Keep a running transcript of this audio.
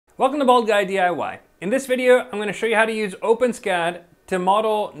Welcome to Bald Guy DIY. In this video, I'm going to show you how to use OpenSCAD to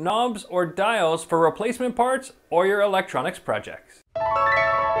model knobs or dials for replacement parts or your electronics projects.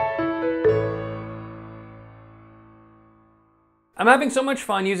 I'm having so much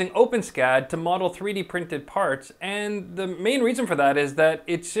fun using OpenSCAD to model 3D printed parts, and the main reason for that is that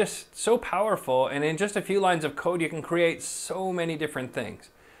it's just so powerful, and in just a few lines of code you can create so many different things.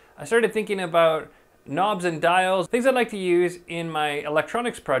 I started thinking about knobs and dials, things I'd like to use in my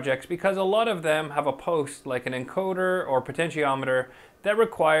electronics projects, because a lot of them have a post like an encoder or potentiometer that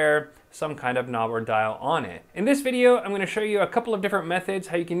require some kind of knob or dial on it. In this video, I'm going to show you a couple of different methods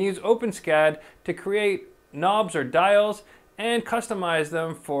how you can use OpenSCAD to create knobs or dials and customize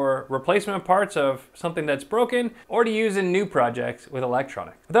them for replacement parts of something that's broken or to use in new projects with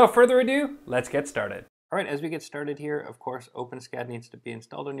electronics. Without further ado, let's get started. All right, as we get started here, of course, OpenSCAD needs to be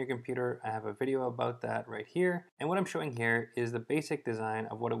installed on your computer. I have a video about that right here. And what I'm showing here is the basic design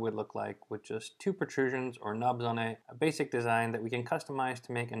of what it would look like with just two protrusions or knobs on it. A basic design that we can customize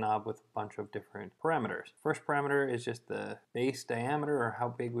to make a knob with a bunch of different parameters. First parameter is just the base diameter, or how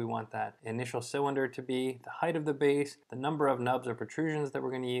big we want that initial cylinder to be, the height of the base, the number of nubs or protrusions that we're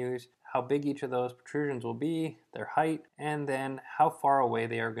going to use, how big each of those protrusions will be, their height, and then how far away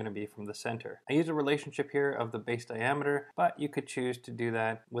they are going to be from the center. I use a relationship here of the base diameter, but you could choose to do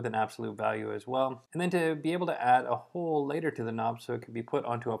that with an absolute value as well. And then to be able to add a hole later to the knob so it could be put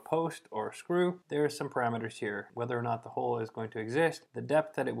onto a post or a screw, there are some parameters here, whether or not the hole is going to exist, the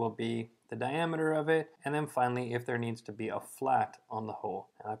depth that it will be, the diameter of it, and then finally if there needs to be a flat on the hole.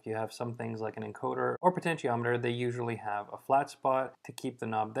 Now, if you have some things like an encoder or potentiometer, they usually have a flat spot to keep the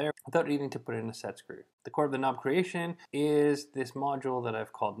knob there without needing to put in a set screw. The core of the knob creation is this module that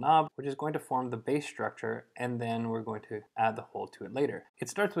I've called knob, which is going to form the base structure, and then we're going to add the hole to it later. It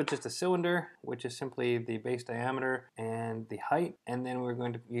starts with just a cylinder, which is simply the base diameter and the height, and then we're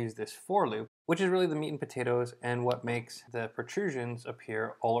going to use this for loop, which is really the meat and potatoes and what makes the protrusions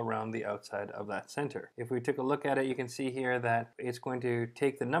appear all around the outside of that center. If we took a look at it, you can see here that it's going to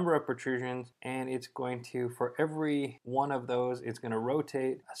take the number of protrusions and it's going to, for every one of those, it's going to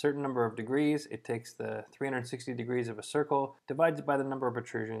rotate a certain number of degrees. It takes the 360 degrees of a circle, divides it by the number of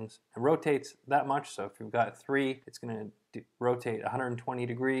protrusions, and rotates that much. So if you've got 3, it's going to rotate 120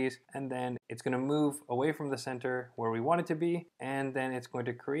 degrees, and then it's going to move away from the center where we want it to be, and then it's going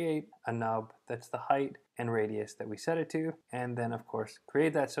to create a nub that's the height and radius that we set it to, and then of course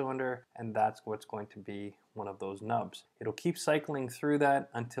create that cylinder, and that's what's going to be one of those nubs. It'll keep cycling through that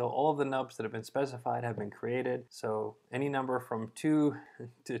until all of the nubs that have been specified have been created. So any number from 2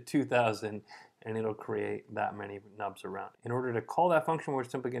 to 2000, and it'll create that many nubs around. In order to call that function, we're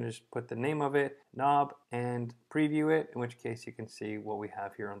simply going to just put the name of it, knob, and preview it, in which case you can see what we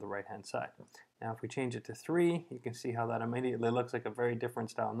have here on the right hand side. Now if we change it to 3, you can see how that immediately looks like a very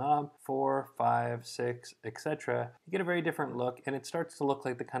different style knob. 4, 5, 6, etc. You get a very different look, and it starts to look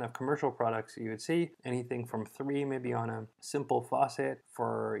like the kind of commercial products you would see. Anything from 3 maybe on a simple faucet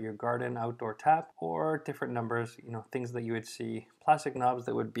for your garden outdoor tap, or different numbers, things that you would see, plastic knobs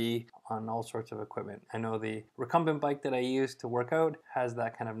that would be on all sorts of equipment. I know the recumbent bike that I use to work out has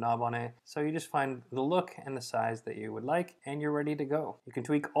that kind of knob on it. So you just find the look and the size that you would like, and you're ready to go. You can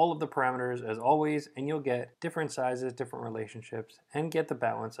tweak all of the parameters as always, and you'll get different sizes, different relationships, and get the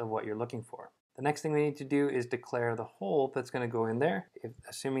balance of what you're looking for. The next thing we need to do is declare the hole that's going to go in there.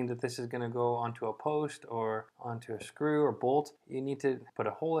 Assuming that this is going to go onto a post or onto a screw or bolt, you need to put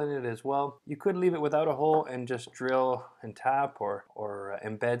a hole in it as well. You could leave it without a hole and just drill and tap or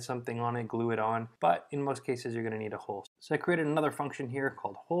embed something on it, glue it on, but in most cases you're going to need a hole. So I created another function here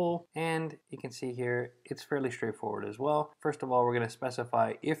called hole, and you can see here it's fairly straightforward as well. First of all, we're going to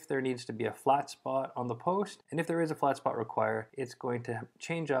specify if there needs to be a flat spot on the post, and if there is a flat spot required, it's going to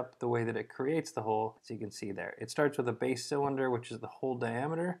change up the way that it creates the hole. So you can see there, it starts with a base cylinder, which is the hole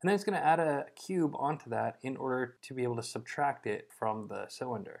diameter, and then it's going to add a cube onto that in order to be able to subtract it from the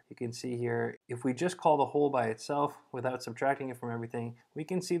cylinder. You can see here, if we just call the hole by itself without subtracting it from everything, we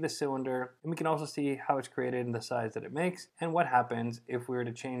can see the cylinder, and we can also see how it's created and the size that it makes, and what happens if we were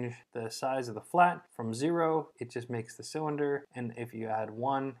to change the size of the flat from 0, it just makes the cylinder, and if you add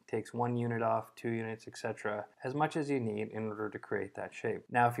 1, it takes 1 unit off, 2 units, etc., as much as you need in order to create that shape.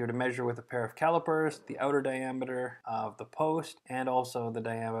 Now if you were to measure with a pair of calipers, the outer diameter of the post and also the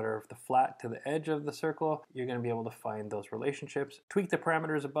diameter of the flat to the edge of the circle, you're going to be able to find those relationships, tweak the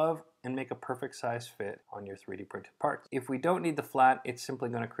parameters above, and make a perfect size fit on your 3D printed parts. If we don't need the flat, it's simply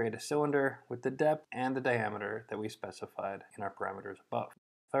going to create a cylinder with the depth and the diameter that we specified in our parameters above.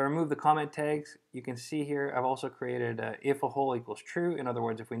 If I remove the comment tags, you can see here I've also created if a hole equals true. In other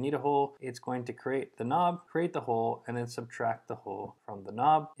words, if we need a hole, it's going to create the knob, create the hole, and then subtract the hole from the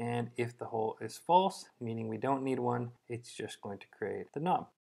knob. And if the hole is false, meaning we don't need one, it's just going to create the knob.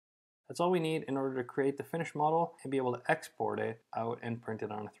 That's all we need in order to create the finished model and be able to export it out and print it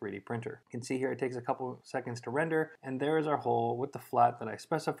on a 3D printer. You can see here it takes a couple seconds to render, and there is our hole with the flat that I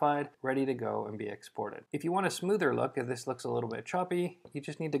specified, ready to go and be exported. If you want a smoother look, if this looks a little bit choppy, you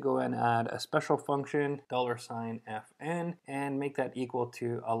just need to go and add a special function, $FN, and make that equal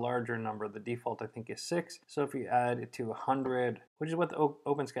to a larger number. The default I think is 6. So if you add it to 100, which is what the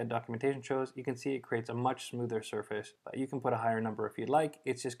OpenSCAD documentation shows, you can see it creates a much smoother surface, but you can put a higher number if you'd like.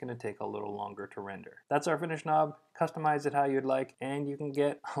 It's just going to take a little longer to render. That's our finished knob. Customize it how you'd like, and you can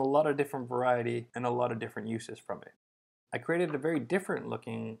get a lot of different variety and a lot of different uses from it. I created a very different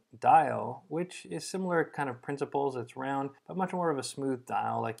looking dial, which is similar kind of principles. It's round, but much more of a smooth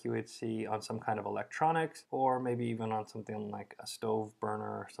dial like you would see on some kind of electronics, or maybe even on something like a stove burner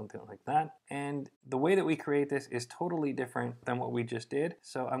or something like that. And the way that we create this is totally different than what we just did.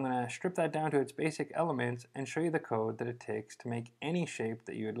 So I'm going to strip that down to its basic elements and show you the code that it takes to make any shape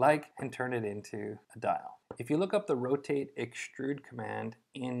that you would like and turn it into a dial. If you look up the rotate extrude command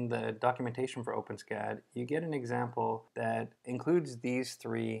in the documentation for OpenSCAD, you get an example that includes these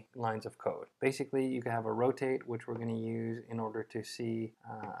 3 lines of code. Basically, you can have a rotate, which we're going to use in order to see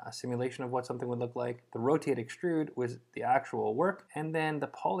a simulation of what something would look like. The rotate extrude was the actual work, and then the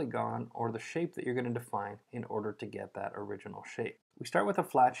polygon or the shape that you're going to define in order to get that original shape. We start with a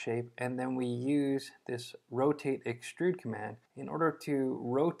flat shape, and then we use this rotate extrude command in order to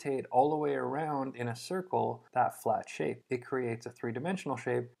rotate all the way around in a circle that flat shape. It creates a 3-dimensional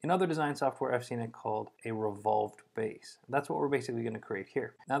shape. In other design software, I've seen it called a revolved base. That's what we're basically going to create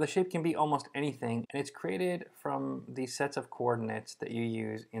here. Now the shape can be almost anything, and it's created from these sets of coordinates that you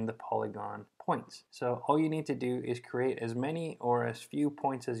use in the polygon points. So all you need to do is create as many or as few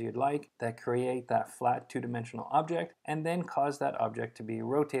points as you'd like that create that flat 2-dimensional object, and then cause that object to be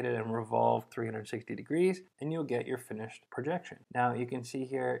rotated and revolved 360 degrees, and you'll get your finished projection. Now you can see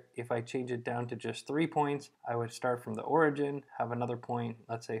here, if I change it down to just 3 points, I would start from the origin, have another point,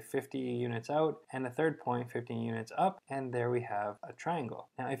 let's say 50 units out, and a third point 15 units up, and there we have a triangle.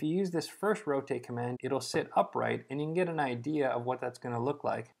 Now if you use this first rotate command, it'll sit upright, and you can get an idea of what that's going to look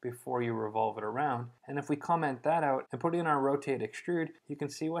like before you revolve it around. And if we comment that out and put in our rotate extrude, you can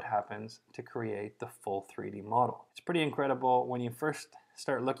see what happens to create the full 3D model. It's pretty incredible. When you first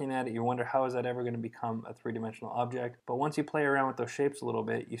start looking at it, you wonder, how is that ever going to become a 3-dimensional object? But once you play around with those shapes a little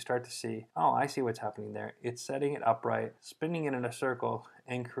bit, you start to see, oh, I see what's happening there. It's setting it upright, spinning it in a circle,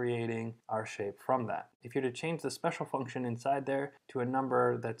 and creating our shape from that. If you're to change the special function inside there to a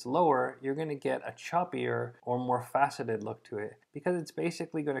number that's lower, you're going to get a choppier or more faceted look to it, because it's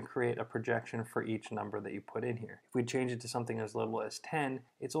basically going to create a projection for each number that you put in here. If we change it to something as little as 10,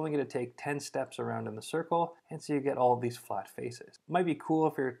 it's only going to take 10 steps around in the circle, and so you get all of these flat faces. It might be cool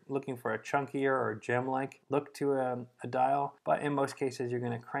if you're looking for a chunkier or gem-like look to a dial, but in most cases you're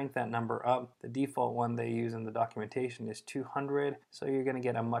going to crank that number up. The default one they use in the documentation is 200, so you're going to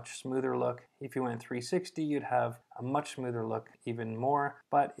get a much smoother look. If you went 360, you'd have a much smoother look even more,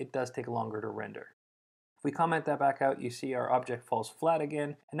 but it does take longer to render. If we comment that back out, you see our object falls flat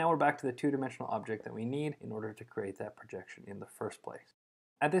again, and now we're back to the 2-dimensional object that we need in order to create that projection in the first place.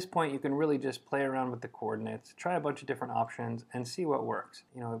 At this point, you can really just play around with the coordinates, try a bunch of different options, and see what works.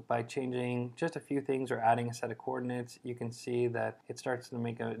 You know, by changing just a few things or adding a set of coordinates, you can see that it starts to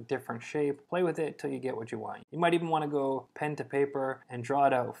make a different shape. Play with it till you get what you want. You might even want to go pen to paper and draw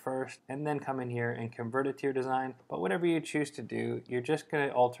it out first, and then come in here and convert it to your design. But whatever you choose to do, you're just going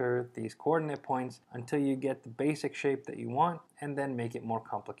to alter these coordinate points until you get the basic shape that you want, and then make it more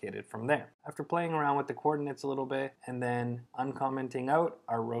complicated from there. After playing around with the coordinates a little bit and then uncommenting out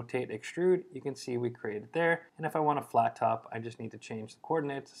our rotate extrude, you can see we created there. And if I want a flat top, I just need to change the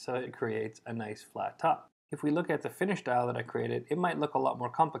coordinates so it creates a nice flat top. If we look at the finished dial that I created, it might look a lot more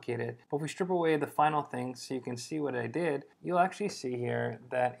complicated, but if we strip away the final things so you can see what I did, you'll actually see here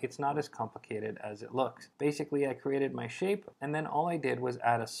that it's not as complicated as it looks. Basically, I created my shape, and then all I did was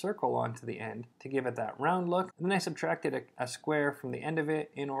add a circle onto the end to give it that round look, and then I subtracted a square from the end of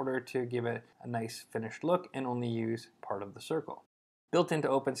it in order to give it a nice finished look and only use part of the circle. Built into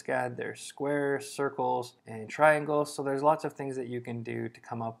OpenSCAD, there's squares, circles, and triangles, so there's lots of things that you can do to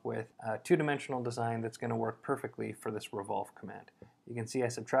come up with a two-dimensional design that's going to work perfectly for this revolve command. You can see I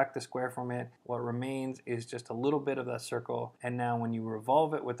subtract the square from it. What remains is just a little bit of that circle, and now when you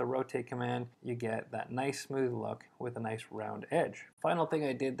revolve it with the rotate command, you get that nice smooth look with a nice round edge. Final thing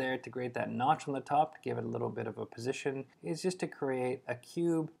I did there to create that notch on the top, to give it a little bit of a position, is just to create a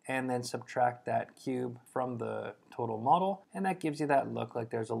cube and then subtract that cube from the total model, and that gives you that look like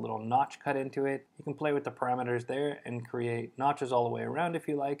there's a little notch cut into it. You can play with the parameters there and create notches all the way around if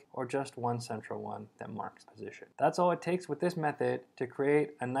you like, or just one central one that marks position. That's all it takes with this method to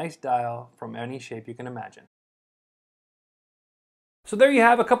create a nice dial from any shape you can imagine. So there you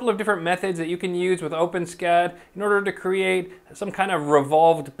have a couple of different methods that you can use with OpenSCAD in order to create some kind of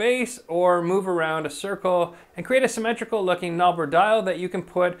revolved base or move around a circle and create a symmetrical looking knob or dial that you can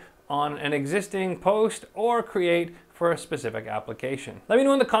put on an existing post or create for a specific application. Let me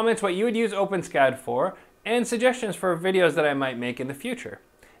know in the comments what you would use OpenSCAD for and suggestions for videos that I might make in the future.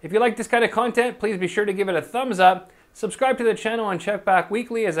 If you like this kind of content, please be sure to give it a thumbs up, subscribe to the channel, and check back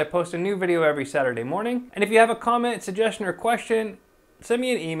weekly as I post a new video every Saturday morning. And if you have a comment, suggestion, or question, send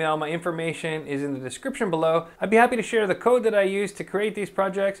me an email. My information is in the description below. I'd be happy to share the code that I use to create these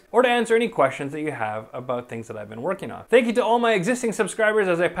projects or to answer any questions that you have about things that I've been working on. Thank you to all my existing subscribers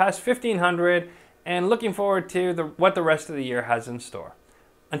as I pass 1,500, and looking forward to what the rest of the year has in store.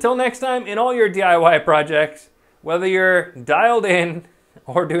 Until next time, in all your DIY projects, whether you're dialed in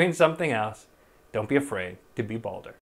or doing something else, don't be afraid to be bolder.